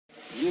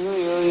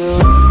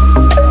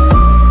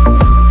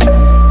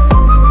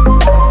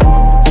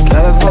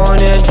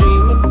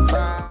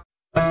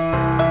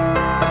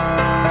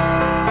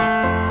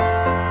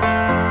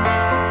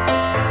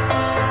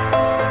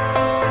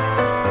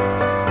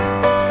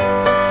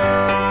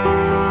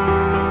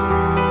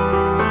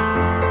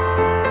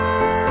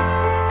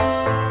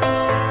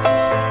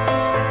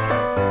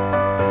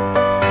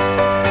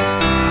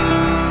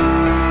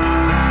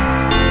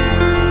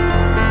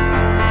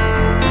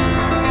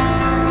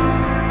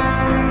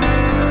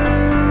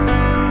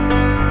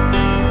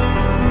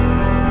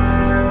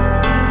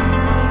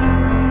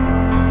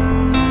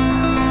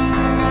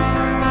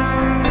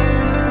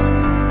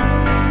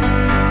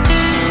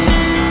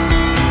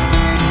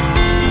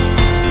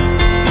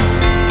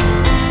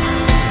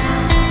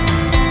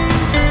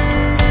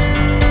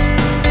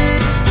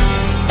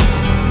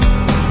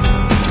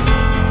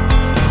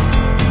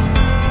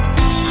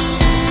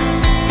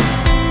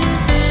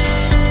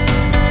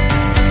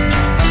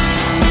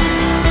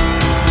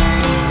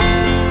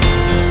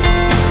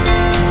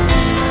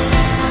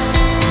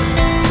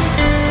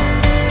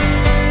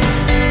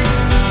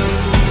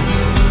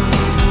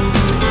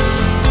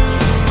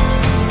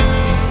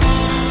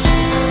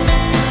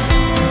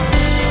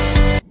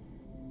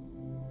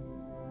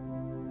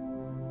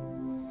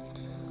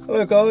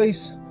Hello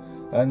guys,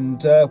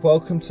 and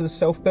welcome to the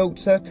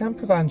self-built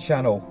camper van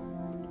channel.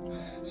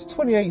 It's the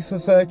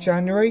 28th of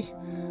January,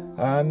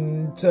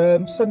 and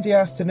Sunday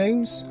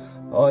afternoons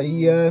I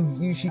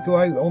usually go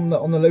out on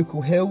the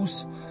local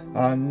hills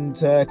and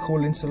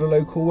call into the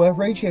local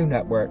radio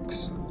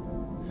networks.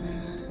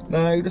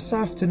 Now this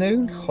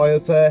afternoon I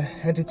have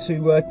headed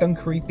to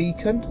Dunkery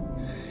Beacon.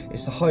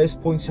 It's the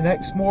highest point in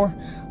Exmoor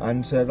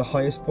and the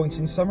highest point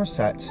in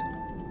Somerset.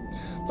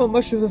 Not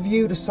much of a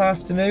view this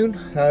afternoon,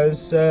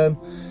 as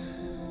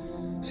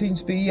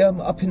seems to be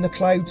up in the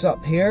clouds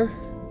up here.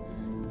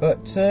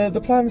 But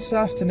the plan this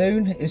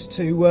afternoon is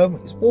to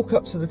walk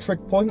up to the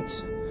trig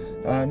point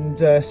and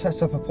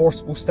set up a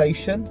portable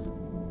station.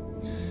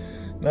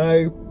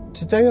 Now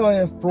today I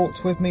have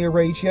brought with me a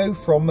radio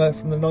from the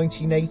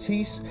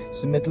 1980s.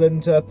 It's the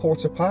Midland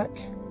Porter Pack.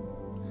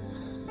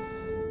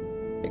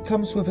 It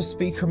comes with a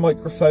speaker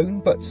microphone,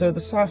 but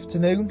this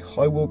afternoon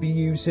I will be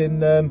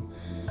using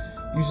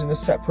a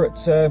separate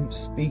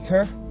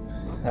speaker,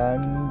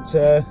 and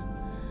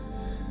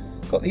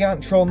got the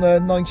Antron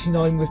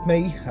 99 with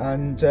me,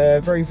 and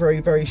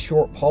very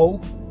short pole.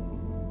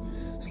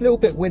 It's a little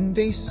bit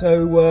windy,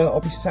 so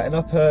I'll be setting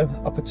up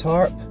a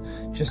tarp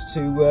just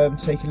to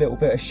take a little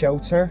bit of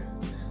shelter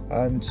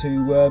and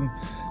to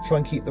try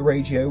and keep the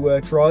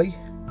radio dry.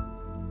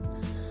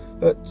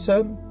 But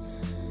the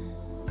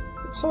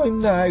time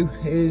now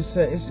is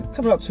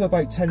coming up to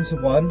about 10 to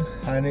 1,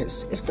 and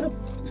it's going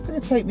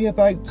to take me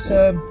about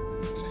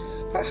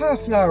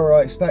half an hour,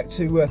 I expect,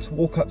 to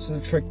walk up to the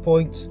trig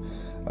point,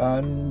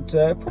 and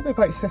probably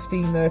about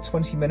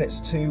 15-20 minutes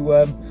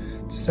to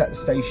set the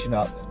station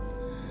up.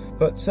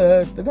 But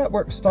the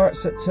network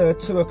starts at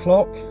 2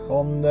 o'clock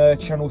on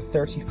channel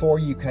 34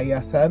 UK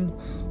FM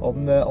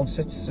on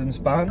Citizens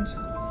Band,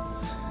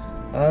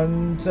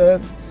 and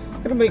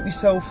I'm going to make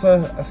myself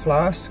a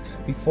flask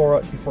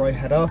before I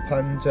head up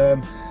and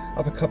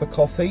have a cup of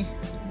coffee.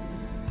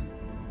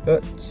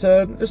 But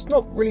there's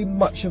not really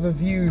much of a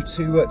view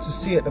to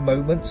see at the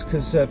moment,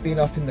 because being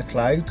up in the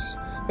clouds.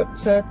 But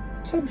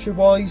temperature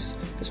wise,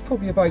 it's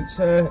probably about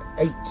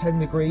 8-10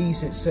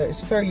 degrees.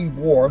 It's fairly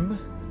warm,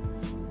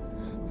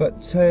 but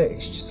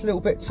it's just a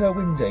little bit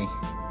windy.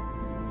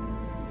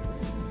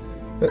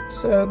 But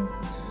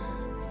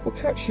we'll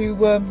catch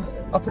you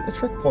up at the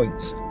trig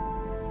point.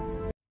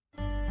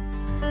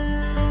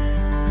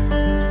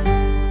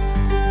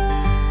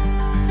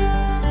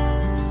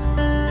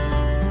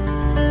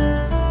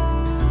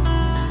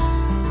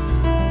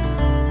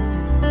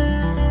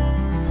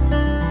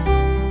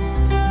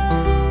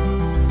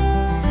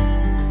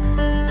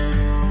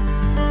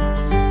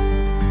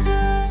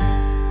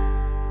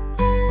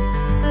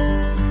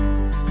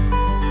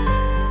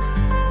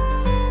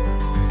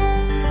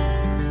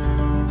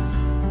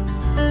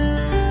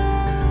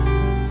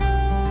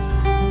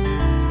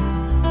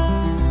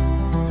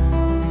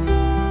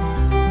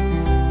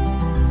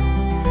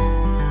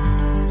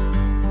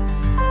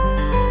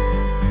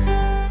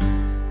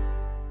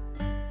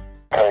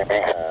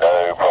 Beacon,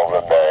 no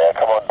problem there.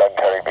 Come on,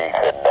 Dunkery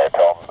Beacon there,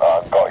 Tom.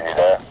 I've got you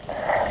there.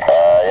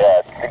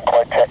 Yeah, didn't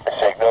quite check the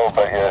signal,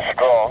 but you're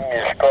strong,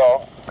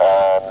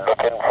 and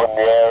looking from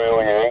the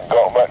aerial, you ain't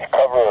got much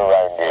cover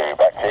around you.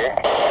 Back to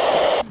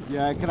you.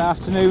 Yeah, good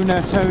afternoon,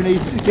 Tony.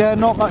 Yeah,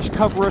 not much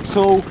cover at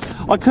all.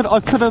 I could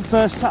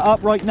have set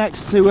up right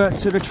next to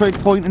the trig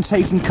point and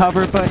taken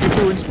cover, but it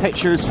ruins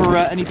pictures for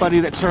anybody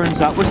that turns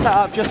up. We're set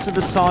up just to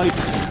the side,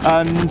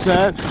 and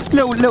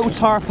little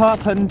tarp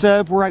up, and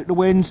we're out the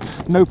wind,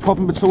 no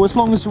problem at all. As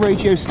long as the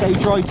radio stay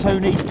dry,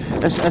 Tony,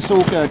 that's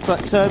all good.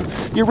 But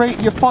you're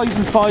 5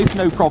 and 5,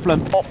 no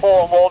problem.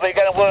 4 more. We're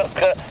going to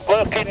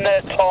working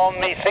Tom,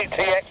 the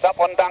CTX up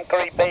on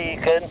Dunkery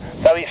Beacon,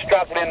 so he's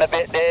struggling a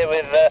bit there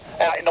with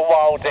out in the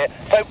wild there.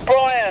 So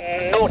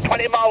Brian,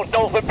 20 miles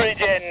north of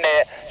Bridge End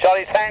there.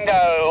 Charlie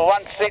Tango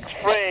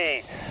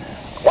 163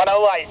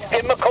 108.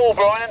 Give him a call,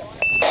 Brian.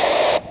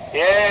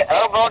 Yeah,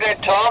 how about it,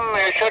 Tom?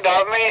 You should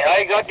have me.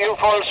 I got you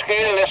full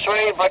scale this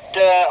way, but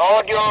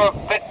audio a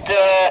bit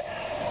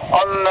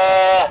on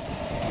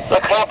the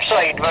crap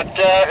side. But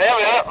there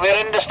we are. We're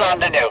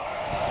understanding you.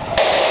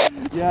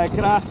 Yeah,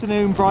 good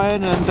afternoon,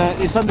 Brian,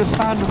 and it's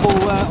understandable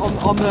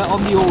on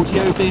the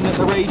audio, being that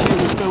the radio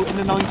was built in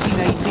the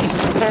 1980s. It's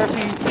a fair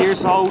few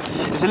years old.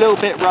 It's a little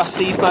bit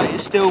rusty, but it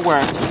still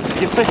works.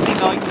 You're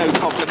 59, no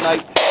problem,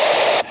 mate.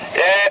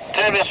 Yeah,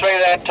 tell this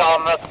way there,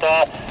 Tom, that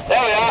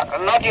there we are,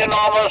 not your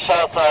normal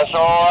self,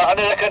 so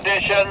under the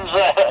conditions,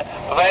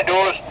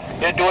 vendors,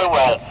 you're doing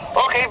well.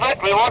 Okay,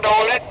 but we won't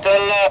hold it.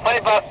 I'll put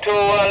it back to,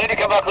 let you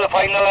come back to the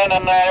final line,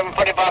 and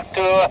put it back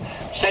to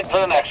Sid for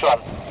the next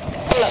one.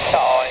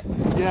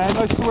 Yeah,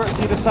 nice to work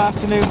with you this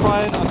afternoon,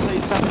 Brian. I'll say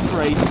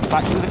 7-3.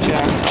 Back to the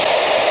chair.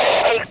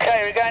 Okay,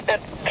 we're going to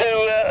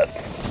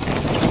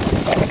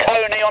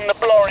Tony on the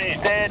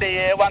Blorage there,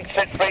 the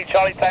 163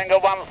 Charlie Tango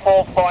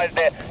 145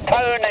 there.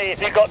 Tony,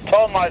 if you got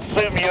Tom, I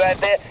assume you had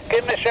there.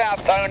 Give him a shout,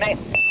 Tony.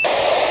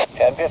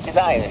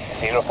 1059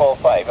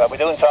 045. How are we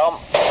doing, Tom?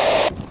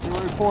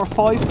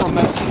 045 from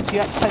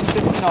CTX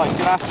 1059.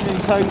 Good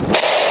afternoon, Tony.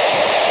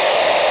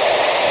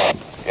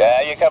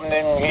 Yeah, you're coming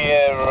in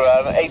here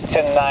 8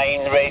 to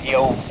 9,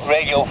 radio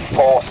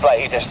 4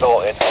 slightly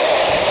distorted.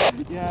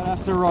 Yeah,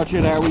 that's the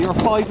Roger there. We are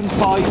 5 and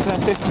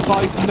 5,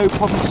 55, no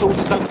problem at all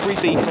to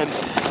Dunkery Beacon.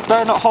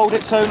 Better not hold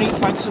it, Tony.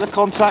 Thanks for the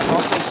contact.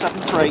 I'll say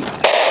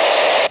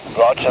 7-3.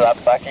 Roger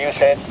that, back you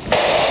said.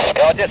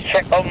 I'll just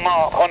check on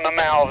Mark on the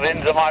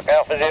Malvins, the Mike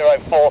Alpha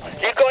 04.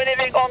 You got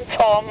anything on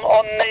Tom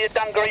on the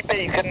Dunkery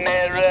Beacon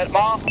there,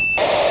 Mark?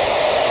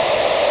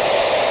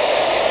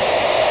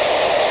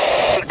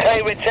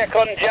 Okay, we check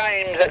on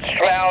James at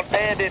Stroud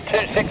there, the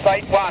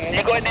 2681.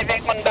 You got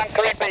anything on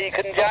Dunkery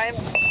Beacon, James?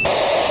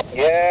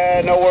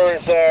 Yeah, no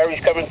worries there.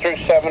 He's coming through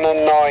 7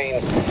 and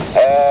 9.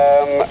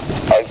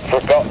 I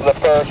forgot the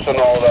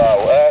personal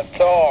though.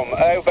 Tom,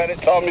 how about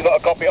it, Tom? You got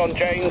a copy on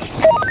James?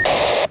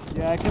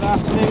 Yeah, good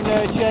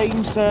afternoon,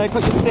 James. Got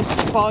your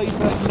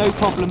 55, no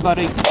problem,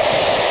 buddy.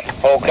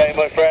 Okay,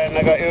 my friend,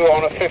 I got you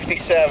on a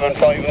 57,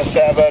 5 and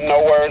 7,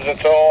 no worries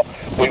at all.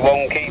 We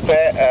won't keep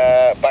it.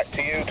 Back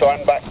to you,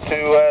 time back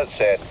to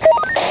Sid.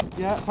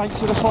 Yeah, thanks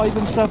for the 5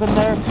 and 7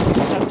 there.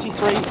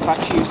 73, back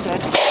to you,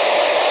 Sid.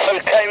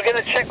 Okay, we're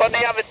going to check on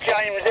the other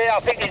James there. I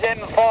think he's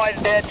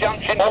M5 there,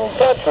 junction. I'm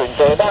glad to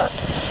enjoy that.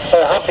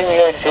 Happy New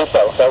Year to you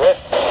both, Iris.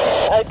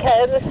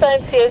 Okay, and the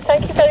same to you.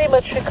 Thank you very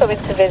much for coming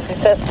to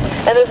visit us.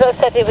 And as I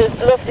said, it was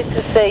lovely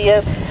to see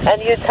you,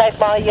 and you take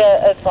my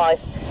advice.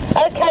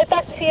 Okay,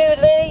 back to you,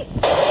 Lee.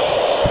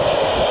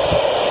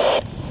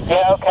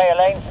 Yeah, okay,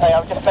 Elaine. Hey,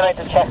 I've just been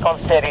able to check on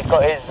Sid. He's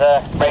got his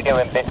radio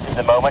in bits at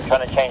the moment,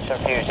 trying to change some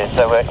fuses.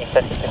 So he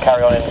said just to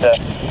carry on and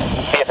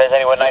see if there's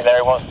anyone out there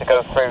who wants to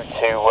go through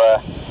to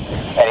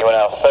anyone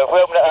else. So if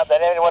we open it up,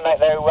 then anyone out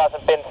there who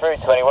hasn't been through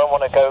to anyone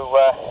want to go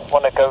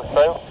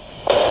through?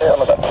 Yeah,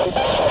 I'm about to.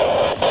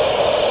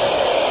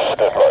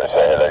 Just like to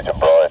say hello to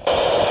Brian.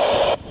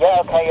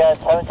 Yeah, okay,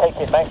 Tone, take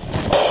it, mate.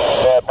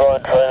 Yeah,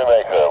 Brian Trainer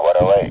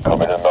 108,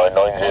 coming to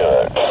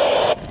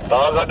 990. No,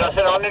 I've got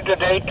nothing on it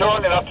today,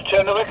 Tone. You'll have to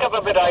turn the wick up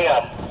a bit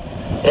higher.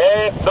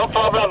 Yeah, no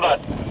problem, man.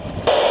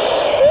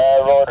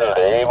 Yeah, Roger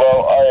Lee.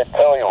 Well, I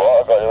tell you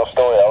what, I got a little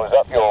story. I was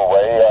up your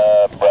way,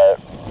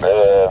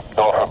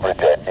 north of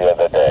Bridgend the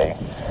other day,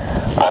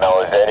 and I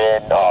was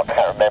heading, I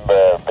can't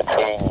remember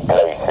between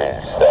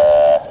places,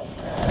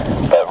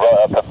 but right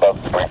up above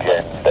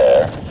Bridgend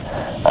there,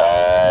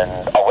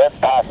 and I went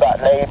past that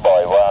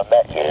lay-by where I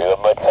met you,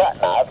 and my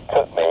sat-nav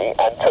took me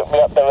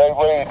up the road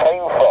where you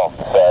came from,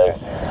 so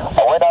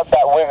I went up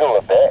that wiggle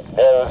a bit.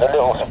 There was a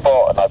little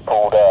spot and I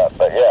pulled up,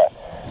 but yeah,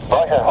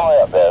 nice and high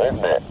up there,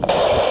 isn't it?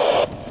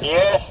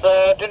 Yes,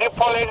 did you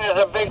pull in?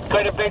 There's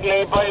quite a big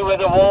lay-by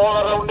with a wall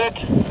around it.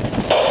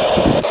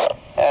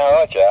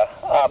 Roger.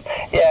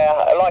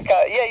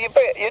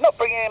 You're not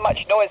bringing in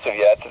much noise with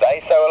you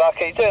today, so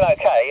you're doing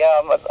okay.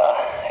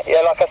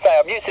 Like I say,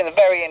 I'm using a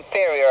very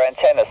inferior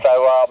antenna, so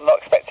I'm not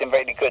expecting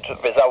really good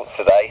results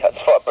today. I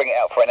just thought I'd bring it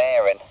out for an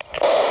airing.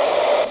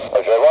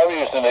 Okay, well, I'm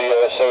using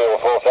the Serial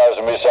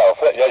 4000 myself.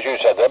 As you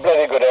said, they're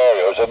bloody good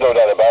aerials, there's no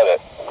doubt about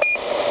it.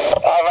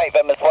 I rate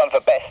them as one of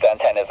the best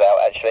antennas out,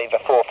 actually, the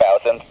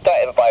 4000.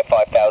 Don't ever buy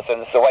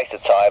 5000, it's a waste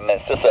of time.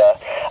 It's just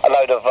a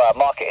load of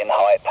marketing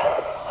hype,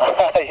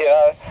 you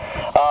know.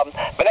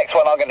 The next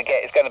one I'm going to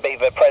get is going to be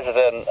the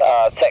President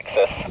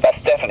Texas. That's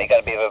definitely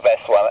going to be the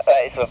best one.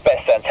 That is the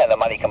best antenna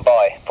money can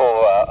buy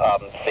for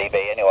CB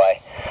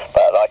anyway.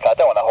 But I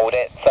don't want to hold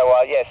it. So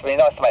yeah, it's really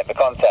nice to make the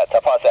contact.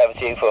 I'll pass it over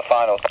to you for a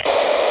final.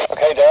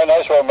 Okay, Darren,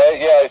 nice one, mate.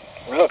 Yeah,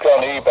 I look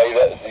on eBay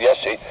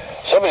yesterday.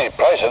 Some of the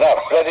prices have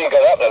bloody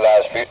gone up the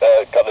last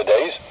couple of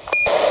days.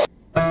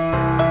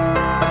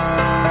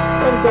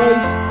 Well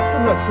guys,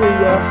 coming up to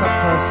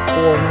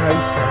 4:30 now,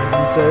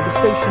 and the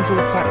station's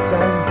all packed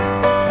down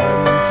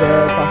and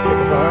back at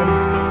the van.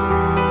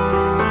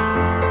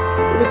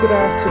 Been a good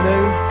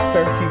afternoon,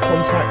 fair few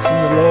contacts in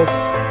the log,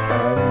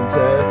 and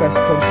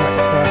best contact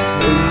this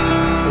afternoon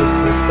was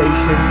to a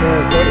station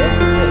right up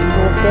in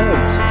North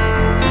Wales.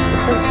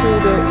 Well, thanks for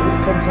all the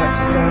contacts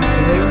this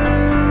afternoon.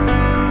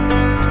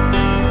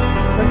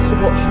 Thanks for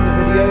watching the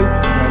video,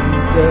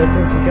 and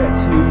don't forget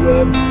to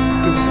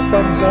give us a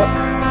thumbs up,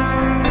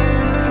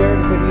 share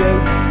the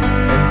video,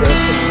 and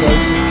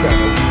subscribe to